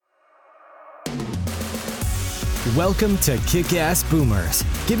Welcome to Kick-Ass Boomers,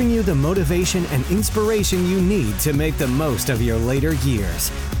 giving you the motivation and inspiration you need to make the most of your later years.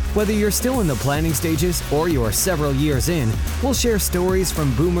 Whether you're still in the planning stages or you're several years in, we'll share stories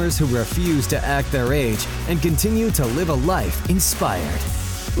from boomers who refuse to act their age and continue to live a life inspired.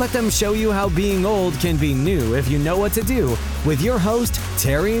 Let them show you how being old can be new if you know what to do, with your host,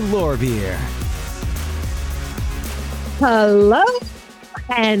 Terry Lorbeer. Hello,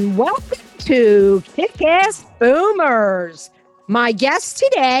 and welcome to Kick-Ass Boomers. My guest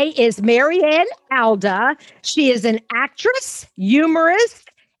today is Marianne Alda. She is an actress, humorist,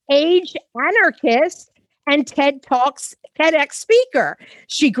 age anarchist, and TEDx speaker.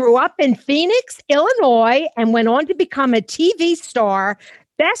 She grew up in Phoenix, Illinois, and went on to become a TV star,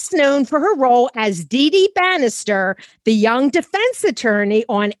 best known for her role as Dee Dee Bannister, the young defense attorney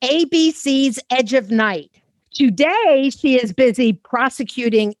on ABC's Edge of Night. Today, she is busy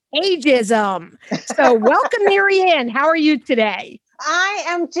prosecuting ageism. So welcome, Marianne. How are you today? I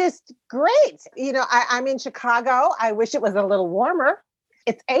am just great. I'm in Chicago. I wish it was a little warmer.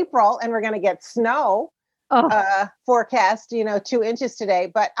 It's April and we're going to get snow forecast, 2 inches today.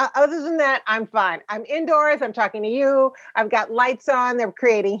 But other than that, I'm fine. I'm indoors. I'm talking to you. I've got lights on. They're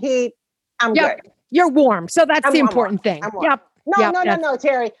creating heat. I'm good. You're warm. So that's the important thing. I'm warm. No,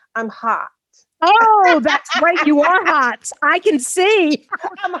 Terry. I'm hot. Oh, that's right. You are hot. I can see.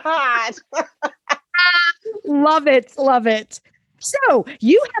 I'm hot. Love it. Love it. So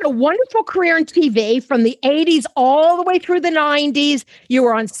you had a wonderful career in TV from the 80s all the way through the 90s. You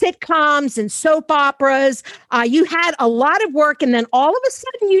were on sitcoms and soap operas. You had a lot of work. And then all of a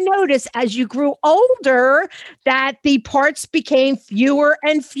sudden you noticed as you grew older that the parts became fewer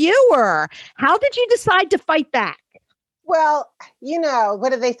and fewer. How did you decide to fight back? Well,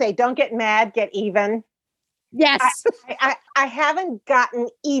 what do they say? Don't get mad, get even. Yes. I haven't gotten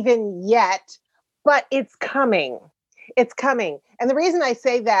even yet, but it's coming. It's coming. And the reason I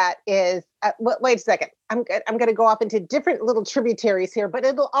say that is, wait a second. I'm going to go off into different little tributaries here, but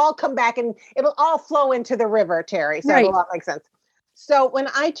it'll all come back and it'll all flow into the river, Terry. So it'll all make sense. So when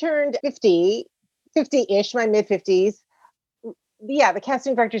I turned 50-ish, my mid-50s, the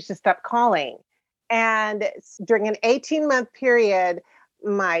casting directors just stopped calling. And during an 18-month period,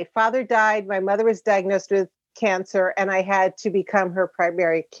 my father died, my mother was diagnosed with cancer, and I had to become her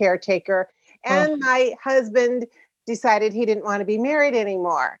primary caretaker. And my husband decided he didn't want to be married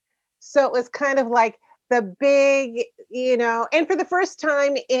anymore. So it was kind of like the big, and for the first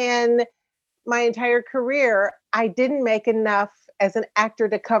time in my entire career, I didn't make enough as an actor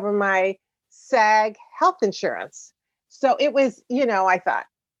to cover my SAG health insurance. So it was, I thought,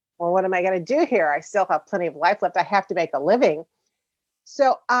 well, what am I going to do here? I still have plenty of life left. I have to make a living.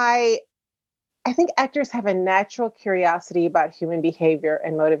 So I think actors have a natural curiosity about human behavior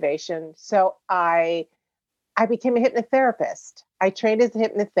and motivation. So I became a hypnotherapist. I trained as a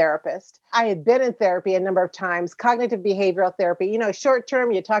hypnotherapist. I had been in therapy a number of times, cognitive behavioral therapy, short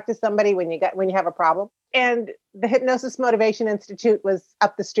term, you talk to somebody when you have a problem. And the Hypnosis Motivation Institute was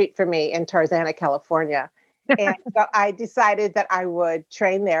up the street from me in Tarzana, California. And so I decided that I would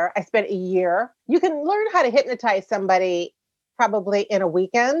train there. I spent a year. You can learn how to hypnotize somebody probably in a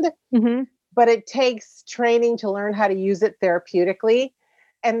weekend, but it takes training to learn how to use it therapeutically.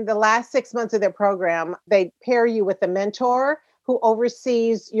 And the last 6 months of their program, they pair you with a mentor who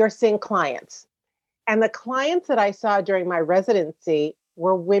oversees your seeing clients. And the clients that I saw during my residency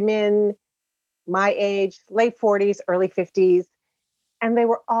were women my age, late 40s, early 50s, and they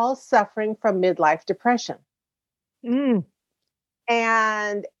were all suffering from midlife depression.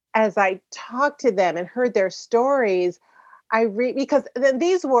 And as I talked to them and heard their stories, because then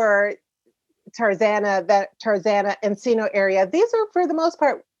these were Tarzana, Encino area. These are for the most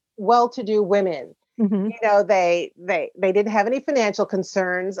part well-to-do women. They didn't have any financial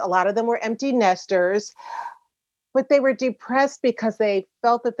concerns. A lot of them were empty nesters, but they were depressed because they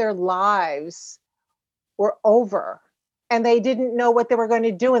felt that their lives were over and they didn't know what they were going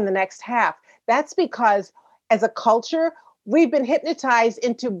to do in the next half. That's because as a culture, we've been hypnotized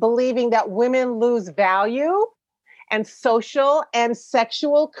into believing that women lose value and social and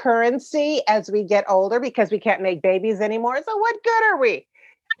sexual currency as we get older because we can't make babies anymore. So what good are we?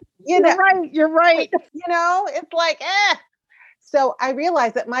 You're right. It's like, So I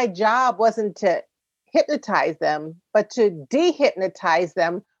realized that my job wasn't to hypnotize them, but to dehypnotize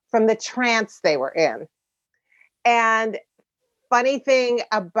them from the trance they were in. And funny thing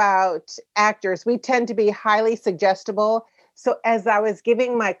about actors, we tend to be highly suggestible. So as I was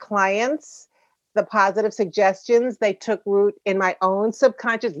giving my clients the positive suggestions, they took root in my own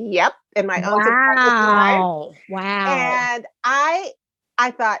subconscious. In my own subconscious mind. Wow. And I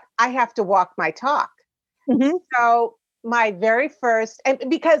thought I have to walk my talk. Mhm. So my very first, and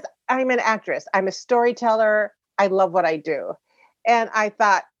because I'm an actress, I'm a storyteller, I love what I do. And I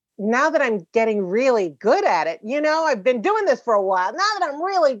thought, now that I'm getting really good at it, I've been doing this for a while. Now that I'm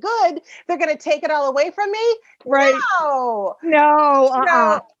really good, they're going to take it all away from me? Right. No.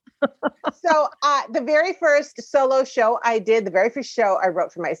 No, So, the very first solo show I did, the very first show I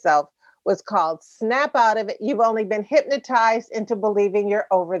wrote for myself was called Snap Out of It. You've only been hypnotized into believing you're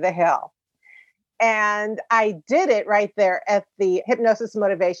over the hill. And I did it right there at the Hypnosis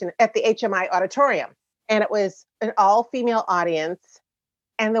Motivation at the HMI Auditorium. And it was an all female audience.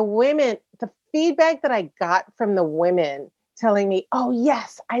 And the women, the feedback that I got from the women telling me, oh,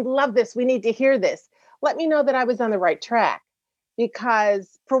 yes, I love this. We need to hear this. Let me know that I was on the right track.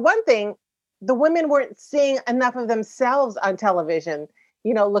 Because for one thing, the women weren't seeing enough of themselves on television,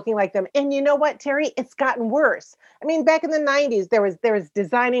 looking like them. And you know what, Terry? It's gotten worse. I mean, back in the 90s, there was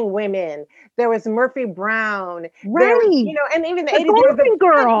Designing Women, there was Murphy Brown, there was, right. and even the The 80s, there was the Golden Good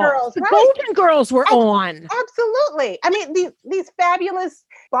Girls. Girls, The right? Golden Girls were on. Absolutely. I mean, these fabulous,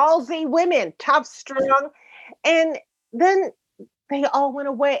 ballsy women, tough, strong, and then they all went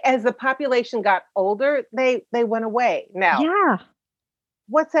away as the population got older. They went away. Now, Yeah.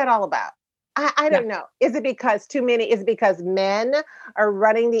 what's that all about? I don't know. Is it because too many? Is it because men are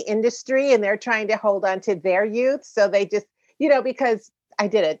running the industry and they're trying to hold on to their youth? So they just, because I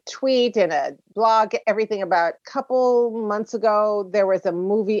did a tweet and a blog, everything about a couple months ago, there was a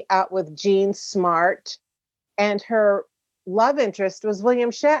movie out with Jean Smart and her love interest was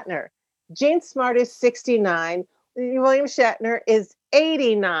William Shatner. Jean Smart is 69. William Shatner is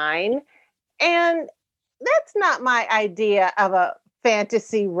 89. And that's not my idea of a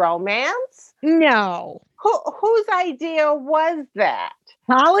fantasy romance. No. Whose idea was that?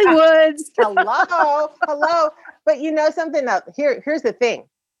 Hollywood's. Hello. But you know something else? Here's the thing.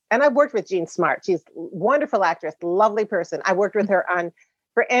 And I've worked with Jean Smart. She's a wonderful actress, lovely person. I worked with her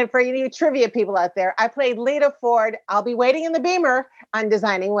for you trivia people out there, I played Lita Ford. I'll be waiting in the Beamer on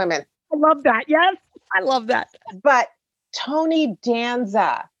Designing Women. I love that. Yes, I love that. But Tony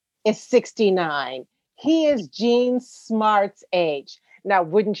Danza is 69. He is Jean Smart's age. Now,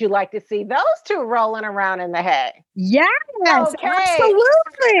 wouldn't you like to see those two rolling around in the hay? Yes, Okay.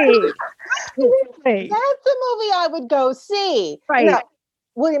 absolutely. Absolutely. That's a movie I would go see. Right. No,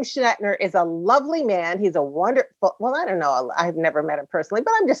 William Shatner is a lovely man. He's a wonderful, well, I don't know. I've never met him personally,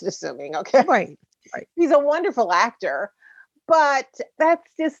 but I'm just assuming, okay? Right. He's a wonderful actor, but that's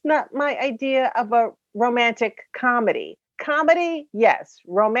just not my idea of a romantic comedy. Comedy, yes.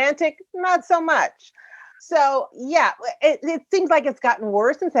 Romantic, not so much. So, yeah, it seems like it's gotten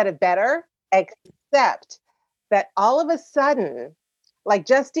worse instead of better, except that all of a sudden, like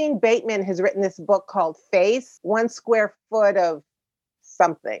Justine Bateman has written this book called Face, 1 square foot of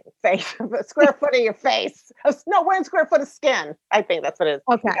something, face, a square foot of your face. No, 1 square foot of skin. I think that's what it is.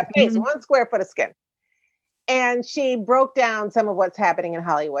 Okay. Yeah, face, 1 square foot of skin. And she broke down some of what's happening in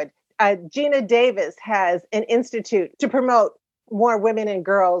Hollywood. Gina Davis has an institute to promote more women and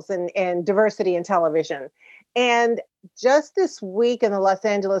girls and diversity in television. And just this week in the Los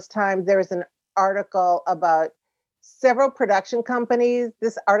Angeles Times, there was an article about several production companies.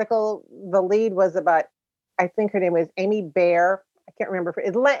 This article, the lead was about, I think her name was Amy Baer. I can't remember.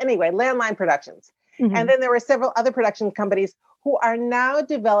 Anyway, Landline Productions. Mm-hmm. And then there were several other production companies who are now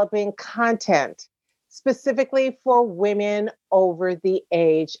developing content specifically for women over the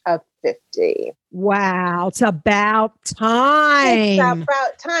age of 50. Wow, it's about time. It's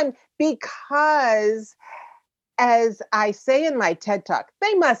about time because, as I say in my TED Talk,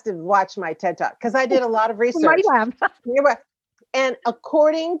 they must have watched my TED Talk because I did a lot of research. And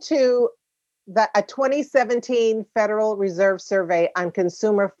according to a 2017 Federal Reserve Survey on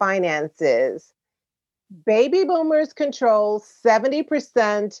consumer finances, baby boomers control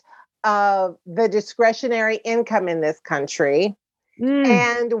 70% of the discretionary income in this country.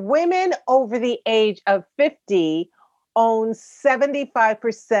 And women over the age of 50 own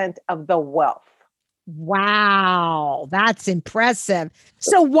 75% of the wealth. Wow, that's impressive.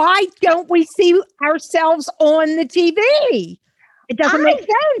 So why don't we see ourselves on the TV? It doesn't make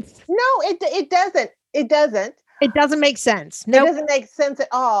sense. No, it doesn't. It doesn't. It doesn't make sense. No, It doesn't make sense at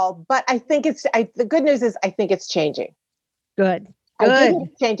all. But I think the good news is I think it's changing. Good. I think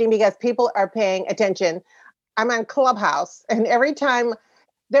it's changing because people are paying attention. I'm on Clubhouse, and every time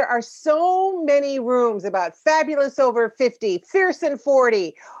there are so many rooms about fabulous over 50, fierce and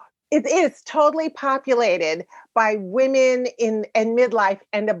 40. It is totally populated by women in midlife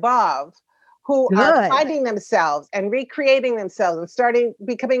and above who are finding themselves and recreating themselves and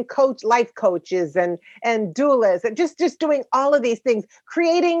becoming life coaches and doulas and just doing all of these things,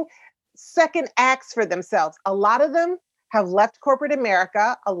 creating second acts for themselves. A lot of them have left corporate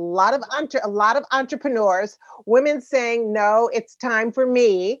America. A lot of entrepreneurs, women saying, no, it's time for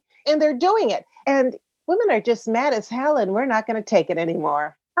me. And they're doing it. And women are just mad as hell, and we're not going to take it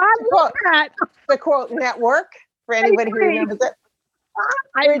anymore. I love that. The quote network, for anybody who remembers it.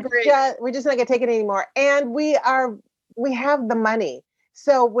 We're just not going to take it anymore. And we have the money.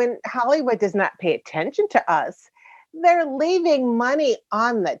 So when Hollywood does not pay attention to us, they're leaving money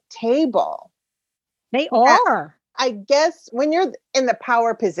on the table. They are. I guess when you're in the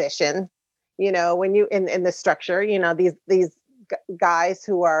power position, when you in the structure, these guys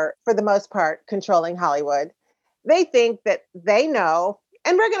who are, for the most part, controlling Hollywood, they think that they know,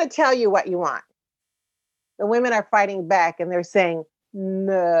 and we're going to tell you what you want. The women are fighting back, and they're saying,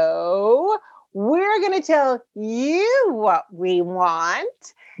 no, we're going to tell you what we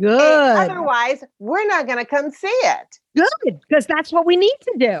want. Good. Otherwise, we're not going to come see it. Good, because that's what we need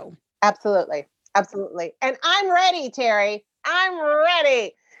to do. Absolutely. Absolutely. And I'm ready, Terry. I'm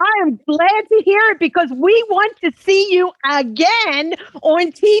ready. I am glad to hear it, because we want to see you again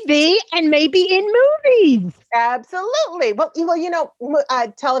on TV and maybe in movies. Absolutely. Well,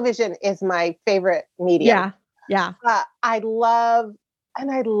 television is my favorite medium. Yeah. I love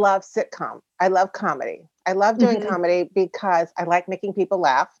sitcom. I love comedy. I love doing comedy because I like making people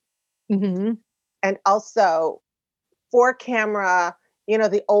laugh. Mm-hmm. And also for camera,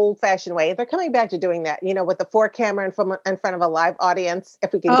 the old fashioned way. They're coming back to doing that, with the 4 camera in front of a live audience.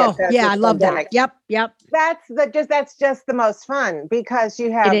 If we can get that. Yeah, I love that. Yep. That's just the most fun, because you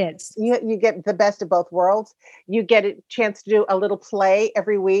have, it is. You get the best of both worlds. You get a chance to do a little play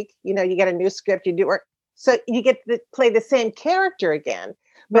every week. You get a new script, you do work. So you get to play the same character again,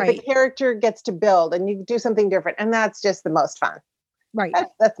 but the character gets to build, and you do something different. And that's just the most fun. Right.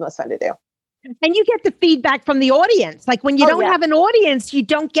 That's the most fun to do. And you get the feedback from the audience. Like when you don't have an audience, you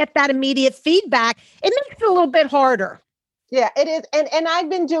don't get that immediate feedback. It makes it a little bit harder. Yeah, it is. And I've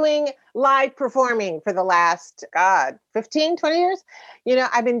been doing live performing for the last, 15, 20 years.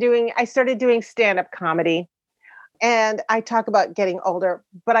 I started doing stand-up comedy, and I talk about getting older,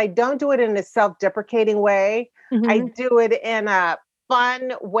 but I don't do it in a self-deprecating way. Mm-hmm. I do it in a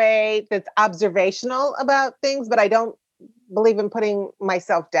fun way that's observational about things, but I don't believe in putting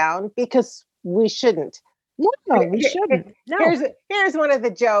myself down, because we shouldn't. No, we shouldn't. No. Here's one of the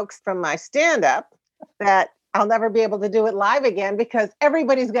jokes from my stand-up that I'll never be able to do it live again, because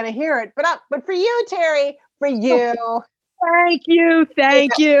everybody's going to hear it. But for you, Terry, for you. Thank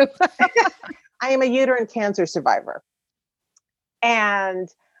you. I am a uterine cancer survivor.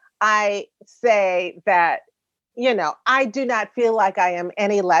 And I say that, I do not feel like I am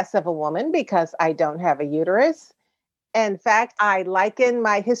any less of a woman because I don't have a uterus. In fact, I liken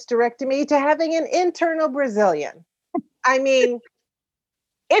my hysterectomy to having an internal Brazilian. I mean,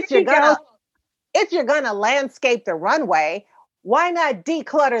 if you're gonna landscape the runway, why not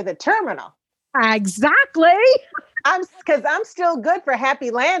declutter the terminal? Exactly. Because I'm still good for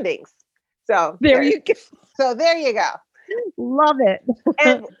happy landings. So there you go. So there you go. Love it.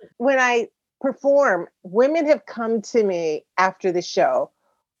 And when I perform, women have come to me after the show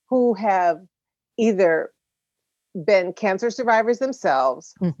who have either been cancer survivors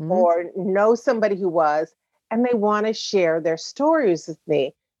themselves or know somebody who was, and they want to share their stories with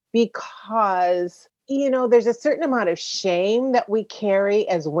me, because there's a certain amount of shame that we carry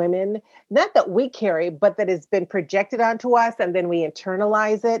as women, not that we carry, but that has been projected onto us, and then we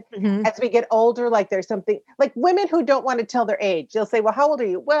internalize it as we get older. Like there's something, like women who don't want to tell their age. They'll say, well, how old are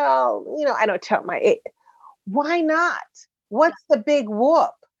you? Well, I don't tell my age. Why not? What's the big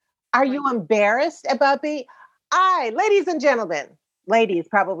whoop? Are you embarrassed about being... ladies and gentlemen, ladies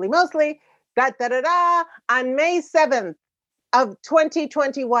probably mostly, on May 7th of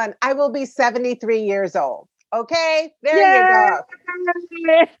 2021, I will be 73 years old. Okay, there you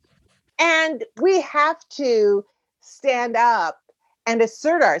go. And we have to stand up and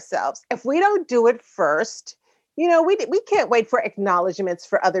assert ourselves. If we don't do it first, we can't wait for acknowledgments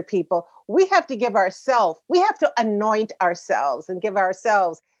for other people. We have to we have to anoint ourselves and give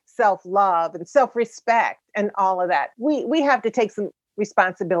ourselves self-love and self-respect and all of that. We have to take some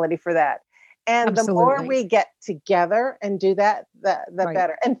responsibility for that. And Absolutely. The more we get together and do that, the Right.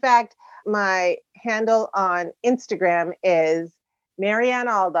 better. In fact, my handle on Instagram is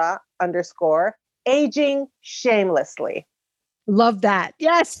MarianneAlda _ aging shamelessly. Love that.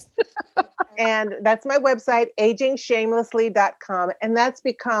 Yes. And that's my website, agingshamelessly.com. And that's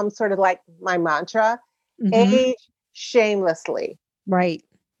become sort of like my mantra, age shamelessly. Right.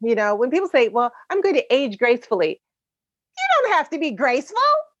 When people say, well, I'm going to age gracefully, you don't have to be graceful.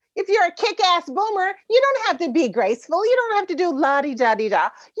 if you're a kick-ass boomer, you don't have to be graceful. You don't have to do la-di-da-di-da.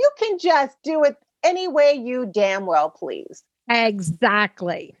 You can just do it any way you damn well please.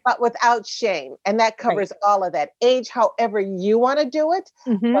 Exactly. But without shame. And that covers all of that. Age however you want to do it,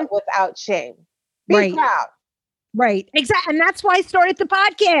 but without shame. Be proud. Right. Exactly. And that's why I started the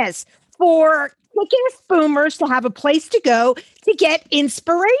podcast, for kick-ass boomers to have a place to go to get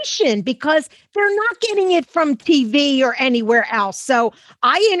inspiration, because they're not getting it from TV or anywhere else. So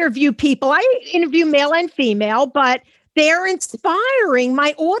I interview people, I interview male and female, but they're inspiring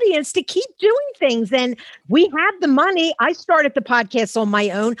my audience to keep doing things. And we have the money. I started the podcast on my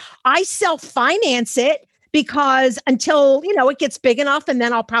own. I self-finance it, because until, it gets big enough, and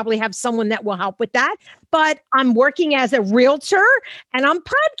then I'll probably have someone that will help with that. But I'm working as a realtor and I'm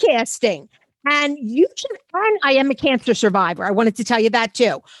podcasting. And I am a cancer survivor. I wanted to tell you that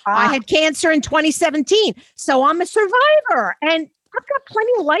too. I had cancer in 2017. So I'm a survivor and I've got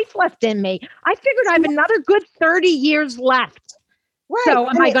plenty of life left in me. I figured I have another good 30 years left. Right. So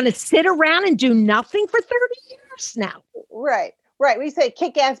am I going to sit around and do nothing for 30 years now? Right. Right. We say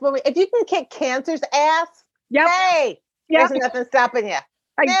kick ass, but if you can kick cancer's ass, hey, there's nothing stopping you.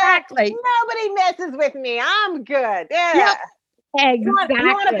 Exactly. Nobody messes with me. I'm good. Yeah. Yep. Exactly.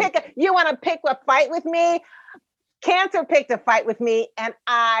 You want to pick a fight with me? Cancer picked a fight with me and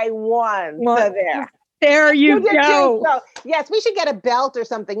I won. So there you go. So, yes, we should get a belt or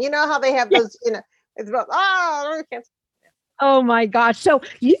something. You know how they have those, it's about, cancer. Oh my gosh. So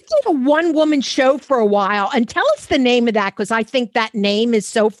you did a one-woman show for a while, and tell us the name of that, because I think that name is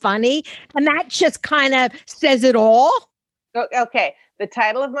so funny. And that just kind of says it all. Okay. The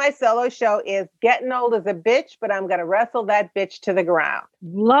title of my solo show is Getting Old as a Bitch, but I'm going to wrestle that bitch to the ground.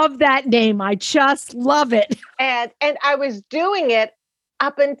 Love that name. I just love it. And I was doing it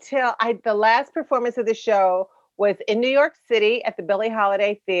up until the last performance of the show was in New York City at the Billie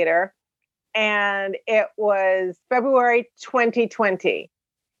Holiday Theater. And it was February 2020.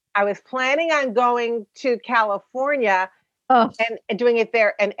 I was planning on going to California and doing it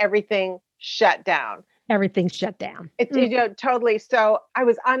there, and everything shut down. Everything's shut down. Totally. So I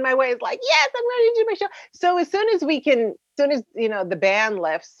was on my way. It's like, yes, I'm ready to do my show. So as soon as the ban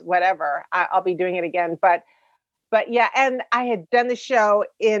lifts, whatever, I'll be doing it again. But yeah, and I had done the show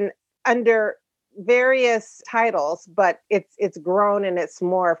under various titles, but it's grown and it's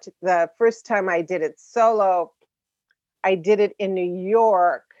morphed. The first time I did it solo, I did it in New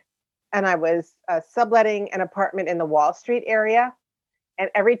York, and I was subletting an apartment in the Wall Street area. And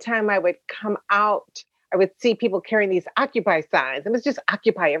every time I would come out, I would see people carrying these Occupy signs. It was just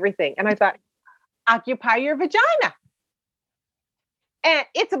Occupy everything. And I thought, Occupy your vagina. And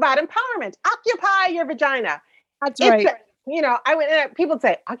it's about empowerment. Occupy your vagina. That's right. People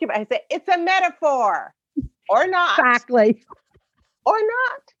say, Occupy. I say, it's a metaphor. Or not. Exactly. Or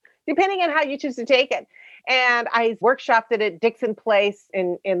not. Depending on how you choose to take it. And I workshopped it at Dixon Place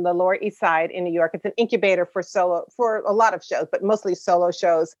in the Lower East Side in New York. It's an incubator for a lot of shows, but mostly solo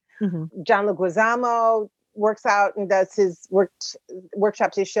shows. Mm-hmm. John Leguizamo works out and does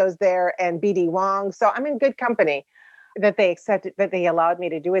workshops his shows there, and BD Wong. So I'm in good company that they accepted, that they allowed me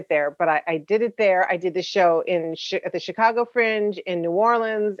to do it there. But I did it there. I did the show at the Chicago Fringe, in New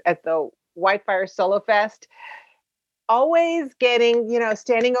Orleans, at the Whitefire Solo Fest. Always getting,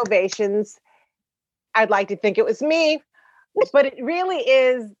 standing ovations. I'd like to think it was me, but it really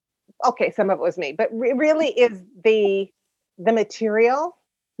is, some of it was me, but really is the material.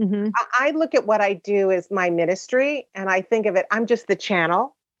 Mm-hmm. I look at what I do as my ministry, and I think of it, I'm just the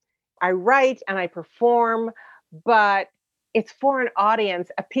channel. I write and I perform, but it's for an audience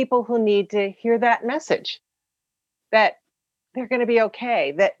of people who need to hear that message, that they're going to be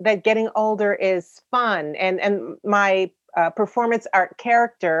okay, that getting older is fun. And my performance art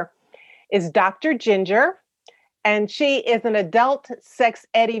character is Dr. Ginger, and she is an adult sex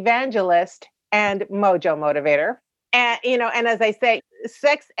ed evangelist and mojo motivator. And, and as I say,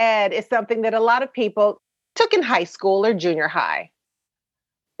 sex ed is something that a lot of people took in high school or junior high.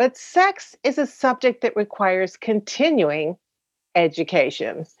 But sex is a subject that requires continuing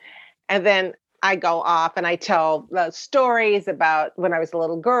education. And then I go off and I tell stories about when I was a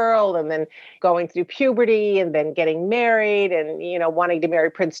little girl, and then going through puberty, and then getting married, and, wanting to marry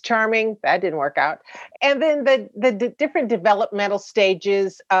Prince Charming. That didn't work out. And then the different developmental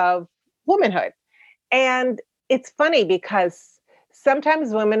stages of womanhood. And it's funny because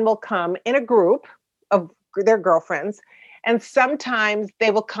sometimes women will come in a group of their girlfriends, and sometimes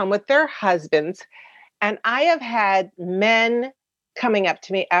they will come with their husbands. And I have had men coming up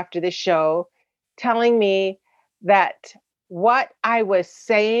to me after the show telling me that what I was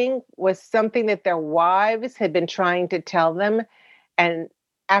saying was something that their wives had been trying to tell them. And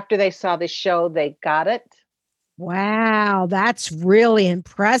after they saw the show, they got it. Wow, that's really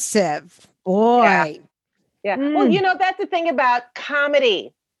impressive. Boy. Yeah. Well, that's the thing about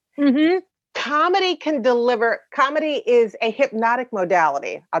comedy. Mm-hmm. Comedy is a hypnotic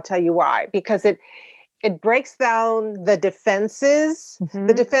modality. I'll tell you why, because it breaks down the defenses,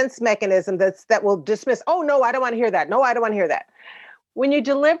 the defense mechanism that will dismiss, oh no, I don't want to hear that. No, I don't want to hear that. When you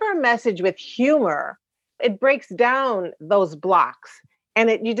deliver a message with humor, it breaks down those blocks. And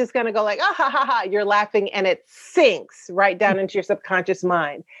you're just going to go like, ah, ha, ha, ha. You're laughing and it sinks right down into your subconscious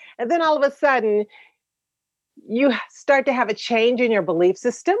mind. And then all of a sudden, you start to have a change in your belief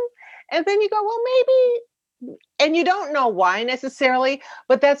system. And then you go, well, maybe, and you don't know why necessarily,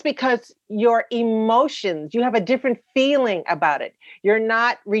 but that's because your emotions, you have a different feeling about it. You're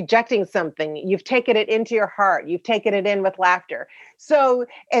not rejecting something. You've taken it into your heart. You've taken it in with laughter. So,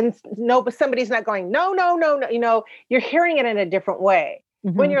 and no, but somebody's not going, no, no, no, no, you're hearing it in a different way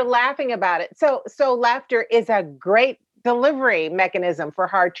when you're laughing about it. So laughter is a great delivery mechanism for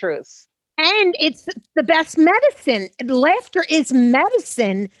hard truths. And it's the best medicine. Laughter is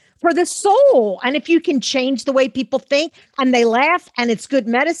medicine for the soul. And if you can change the way people think and they laugh and it's good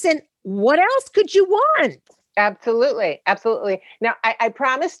medicine, what else could you want? Absolutely. Absolutely. Now, I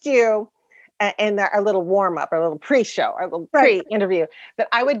promised you in our little warm up, our little pre-show, our little pre-interview, that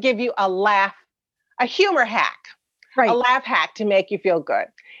I would give you a humor hack, a laugh hack to make you feel good.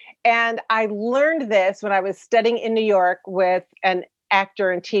 And I learned this when I was studying in New York with an actor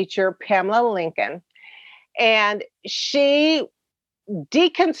and teacher, Pamela Lincoln. And she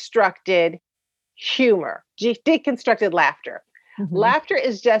deconstructed humor, deconstructed laughter. Laughter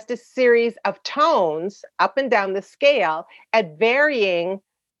is just a series of tones up and down the scale at varying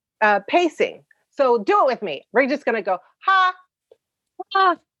pacing. So do it with me. We're just going to go ha,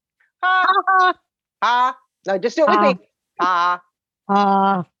 ha, ha, ha, ha. No, just do it with me. Ha,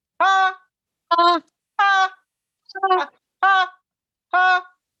 ha, ha, ha, ha, ha, ha, ha,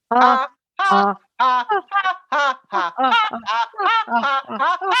 ha.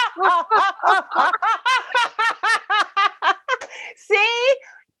 See,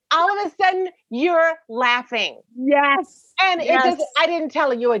 all of a sudden you're laughing. Yes. And I didn't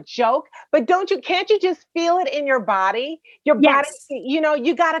tell you a joke, but can't you just feel it in your body? Your body,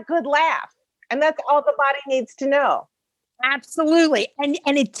 you got a good laugh. And that's all the body needs to know. Absolutely. And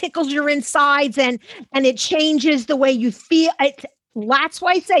it tickles your insides and it changes the way you feel. That's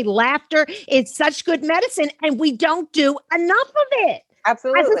why I say laughter is such good medicine, and we don't do enough of it.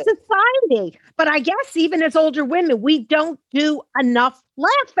 Absolutely. As a society. But I guess even as older women, we don't do enough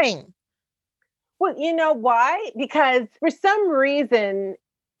laughing. Well, you know why? Because for some reason,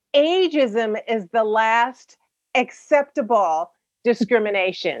 ageism is the last acceptable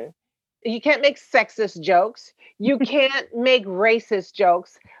discrimination. You can't make sexist jokes. You can't make racist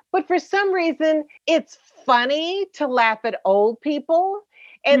jokes. But for some reason, it's funny to laugh at old people.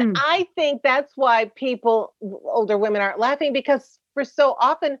 And I think that's why older women aren't laughing, because for so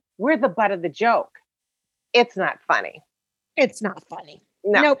often we're the butt of the joke. It's not funny. It's not funny.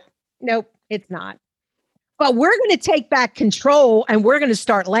 No. Nope, it's not. But we're going to take back control and we're going to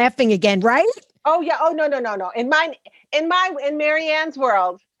start laughing again, right? Oh yeah. Oh no. In Marianne's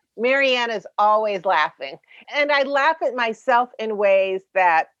world, Marianne is always laughing. And I laugh at myself in ways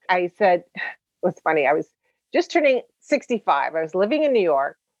that I said, it was funny. I was just turning 65. I was living in New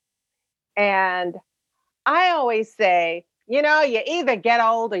York. And I always say, you either get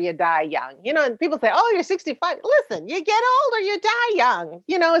old or you die young. And people say, oh, you're 65. Listen, you get old or you die young.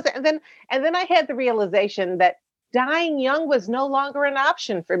 And then I had the realization that dying young was no longer an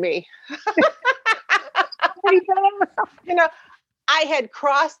option for me. I had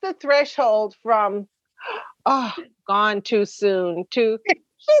crossed the threshold from, gone too soon to,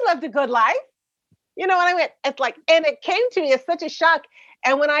 she lived a good life. And I went, and it came to me as such a shock.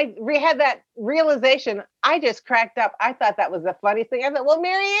 And when I had that realization, I just cracked up. I thought that was the funny thing. I thought, well,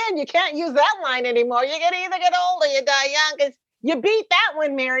 Marianne, you can't use that line anymore. You're going to either get old or you die young, because you beat that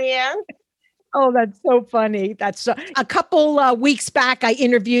one, Marianne. Oh, that's so funny. A couple weeks back, I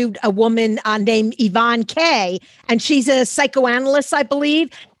interviewed a woman named Yvonne Kay, and she's a psychoanalyst, I believe,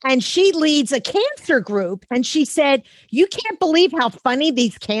 and she leads a cancer group. And she said, you can't believe how funny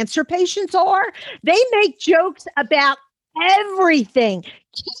these cancer patients are. They make jokes about everything,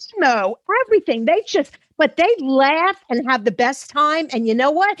 chemo, everything. But they laugh and have the best time. And you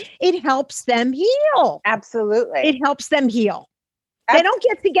know what? It helps them heal. Absolutely. It helps them heal. They don't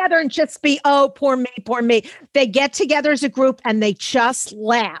get together and just be, oh, poor me, poor me. They get together as a group and they just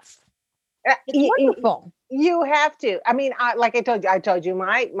laugh. It's wonderful. You have to. I mean, like I told you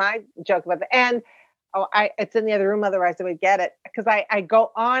my joke about that. And Oh, it's in the other room. Otherwise I would get it. Because I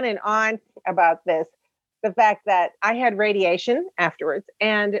go on and on about this. The fact that I had radiation afterwards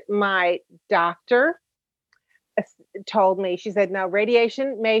and my doctor told me, she said, now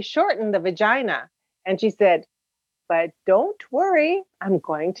radiation may shorten the vagina. And she said, but don't worry, I'm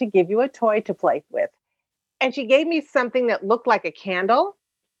going to give you a toy to play with. And she gave me something that looked like a candle.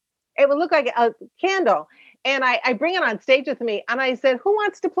 It would look like a candle. And I bring it on stage with me. And I said, who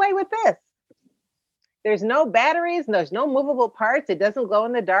wants to play with this? There's no batteries, and there's no movable parts. It doesn't glow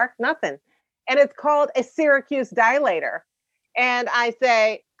in the dark, nothing. And it's called a Syracuse dilator. And I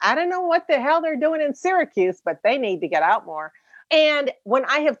say, I don't know what the hell they're doing in Syracuse, but they need to get out more. And when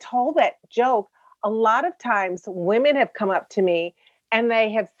I have told that joke, a lot of times women have come up to me and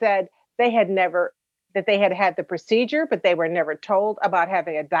they have said they had had the procedure, but they were never told about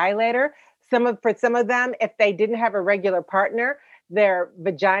having a dilator. For some of them, if they didn't have a regular partner, their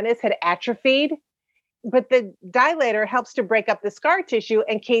vaginas had atrophied. But the dilator helps to break up the scar tissue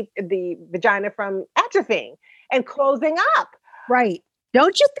and keep the vagina from atrophying and closing up. Right.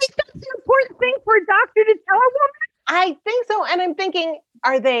 Don't you think that's an important thing for a doctor to tell a woman? I think so. And I'm thinking,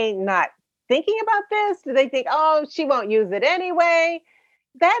 are they not thinking about this? Do they think, oh, she won't use it anyway?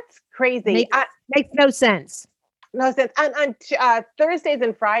 That's crazy. Makes no sense. No sense. On Thursdays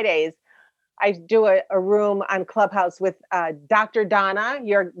and Fridays, I do a room on Clubhouse with Dr. Donna,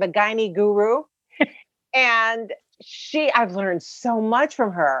 the gynae guru. And I've learned so much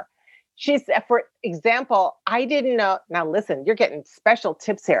from her. She's, for example, I didn't know. Now, listen, you're getting special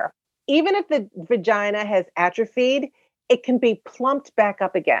tips here. Even if the vagina has atrophied, it can be plumped back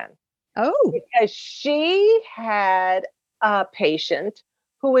up again. Oh, because she had a patient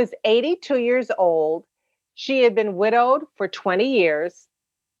who was 82 years old. She had been widowed for 20 years.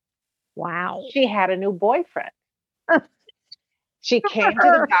 Wow. She had a new boyfriend. She came to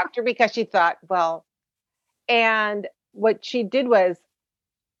the doctor because she thought, and what she did was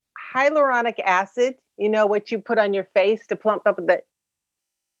hyaluronic acid, what you put on your face to plump up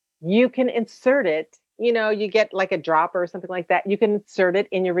you can insert it, you get like a dropper or something like that. You can insert it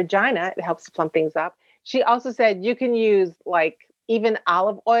in your vagina. It helps plump things up. She also said you can use like even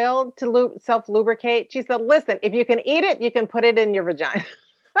olive oil to self-lubricate. She said, listen, if you can eat it, you can put it in your vagina.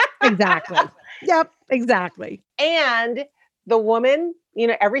 Exactly. Yep, exactly. And the woman,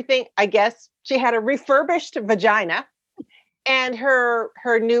 everything, I guess she had a refurbished vagina, and her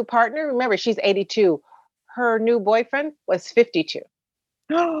new partner, remember, she's 82. Her new boyfriend was 52.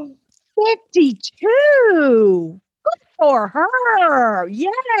 52. Good for her.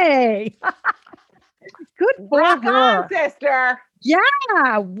 Yay. Good for Rock her. on, sister.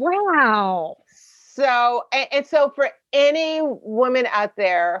 Yeah. Wow. So, and so for any woman out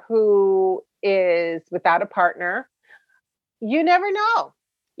there who is without a partner, you never know.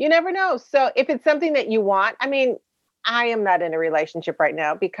 You never know. So if it's something that you want, I mean, I am not in a relationship right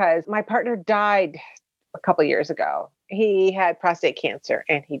now because my partner died a couple years ago. He had prostate cancer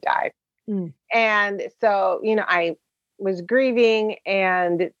and he died. Mm. And so, I was grieving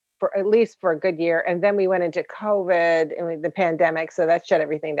and for at least for a good year. And then we went into COVID and the pandemic. So that shut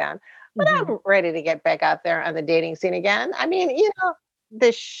everything down. But I'm ready to get back out there on the dating scene again. I mean,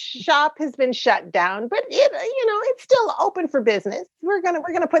 the shop has been shut down, but it's still open for business. We're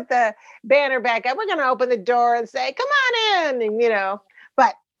gonna put the banner back up. We're gonna open the door and say, "Come on in," and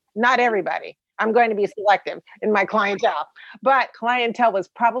but not everybody. I'm going to be selective in my clientele. But clientele was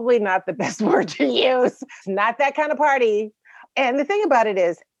probably not the best word to use. It's not that kind of party. And the thing about it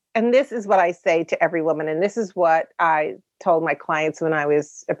is, and this is what I say to every woman, and this is what I told my clients when I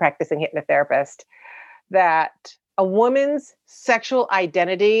was a practicing hypnotherapist, that a woman's sexual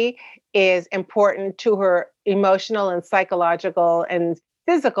identity is important to her emotional and psychological and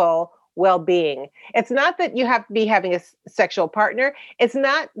physical well-being. It's not that you have to be having a sexual partner. It's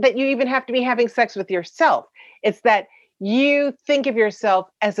not that you even have to be having sex with yourself. It's that you think of yourself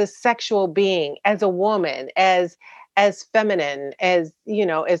as a sexual being, as a woman, as feminine, as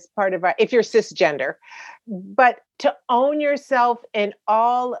part of if you're cisgender, but to own yourself in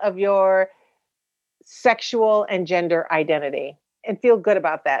all of your sexual and gender identity and feel good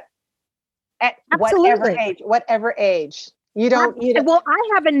about that at whatever age. You don't. Well, I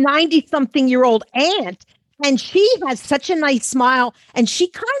have a 90-something-year-old aunt, and she has such a nice smile, and she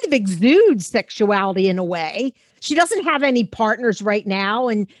kind of exudes sexuality in a way. She doesn't have any partners right now,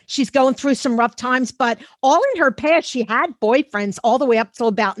 and she's going through some rough times, but all in her past, she had boyfriends all the way up till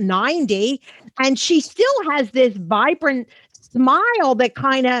about 90, and she still has this vibrant smile that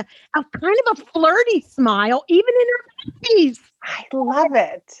kind of a flirty smile, even in her 50s. I love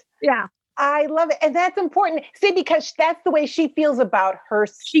it. Yeah. I love it. And that's important. See, because that's the way she feels about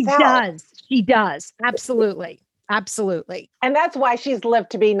herself. She does. She does. Absolutely. Absolutely. And that's why she's lived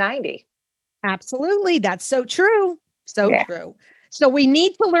to be 90. Absolutely. That's so true. So true. So we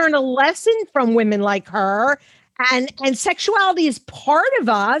need to learn a lesson from women like her. And sexuality is part of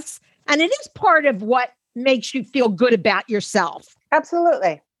us. And it is part of what makes you feel good about yourself.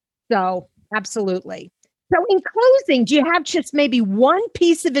 Absolutely. So, absolutely. So in closing, do you have just maybe one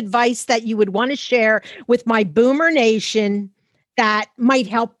piece of advice that you would want to share with my Boomer Nation that might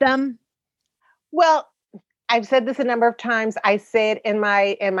help them? Well, I've said this a number of times. I say it in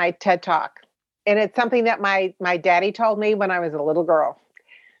my TED Talk. And it's something that my daddy told me when I was a little girl.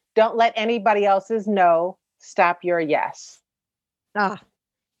 Don't let anybody else's no stop your yes.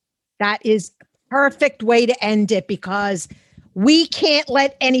 That is a perfect way to end it, because we can't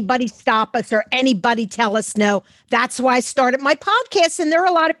let anybody stop us or anybody tell us no. That's why I started my podcast. And there are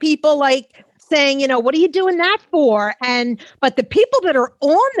a lot of people like saying, what are you doing that for? But the people that are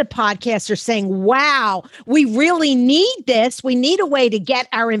on the podcast are saying, wow, we really need this. We need a way to get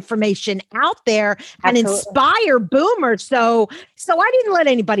our information out there and inspire boomers. So I didn't let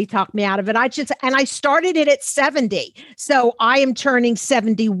anybody talk me out of it. I started it at 70. So I am turning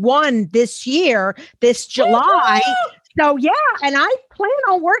 71 this year, this July. So yeah, and I plan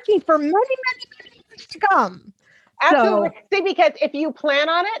on working for many, many years to come. Absolutely. So, see, because if you plan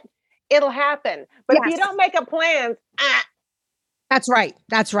on it, it'll happen. But if you don't make a plan, That's right.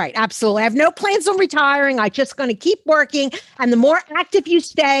 That's right. Absolutely. I have no plans on retiring. I'm just going to keep working. And the more active you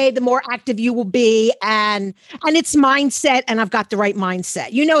stay, the more active you will be. And it's mindset. And I've got the right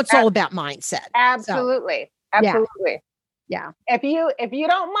mindset. It's all about mindset. Absolutely. So, absolutely. Yeah. If you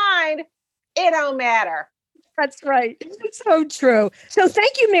don't mind, it don't matter. That's right. So true. So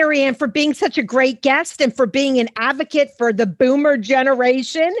thank you, Marianne, for being such a great guest and for being an advocate for the boomer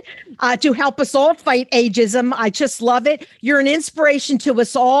generation to help us all fight ageism. I just love it. You're an inspiration to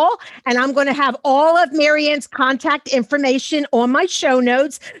us all. And I'm going to have all of Marianne's contact information on my show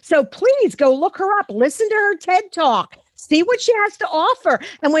notes. So please go look her up. Listen to her TED Talk. See what she has to offer.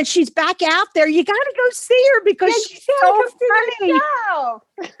 And when she's back out there, you got to go see her because she's so funny.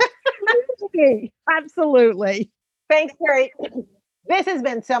 Absolutely. Thanks, Terry. This has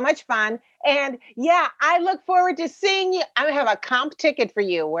been so much fun. And yeah, I look forward to seeing you. I have a comp ticket for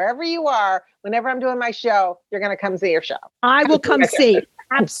you wherever you are. Whenever I'm doing my show, you're going to come see your show. I will come see.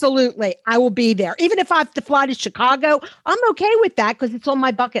 Absolutely. I will be there. Even if I have to fly to Chicago, I'm okay with that because it's on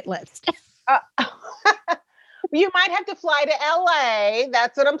my bucket list. You might have to fly to LA.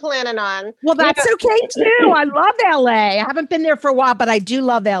 That's what I'm planning on. Well, that's okay too. I love LA. I haven't been there for a while, but I do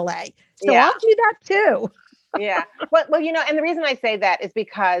love LA. So I'll do that too. Yeah. Well, and the reason I say that is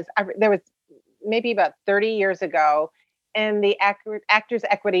because there was maybe about 30 years ago in the Actors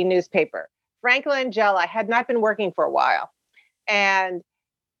Equity newspaper, Frank Langella had not been working for a while. And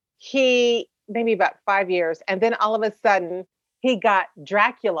maybe about 5 years. And then all of a sudden, he got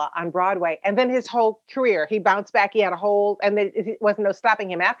Dracula on Broadway, and then his whole career, he bounced back. He had and there wasn't no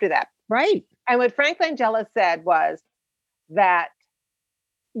stopping him after that. Right. And what Frank Langella said was that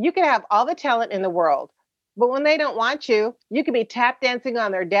you can have all the talent in the world, but when they don't want you, you can be tap dancing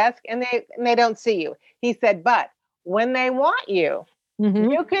on their desk and they don't see you. He said, but when they want you,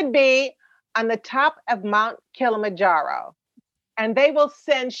 you could be on the top of Mount Kilimanjaro, and they will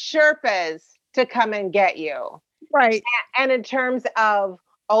send Sherpas to come and get you. Right. And in terms of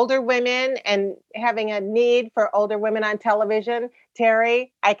older women and having a need for older women on television,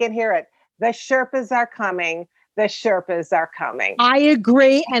 Terry, I can hear it. The Sherpas are coming. The Sherpas are coming. I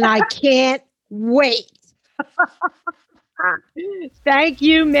agree. And I can't wait. Thank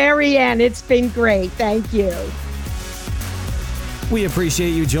you, Marianne. It's been great. Thank you. We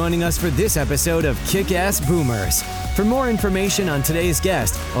appreciate you joining us for this episode of Kick-Ass Boomers. For more information on today's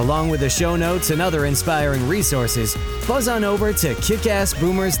guest, along with the show notes and other inspiring resources, buzz on over to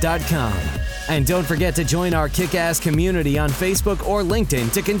kickassboomers.com. And don't forget to join our Kick-Ass community on Facebook or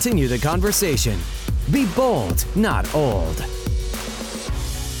LinkedIn to continue the conversation. Be bold, not old.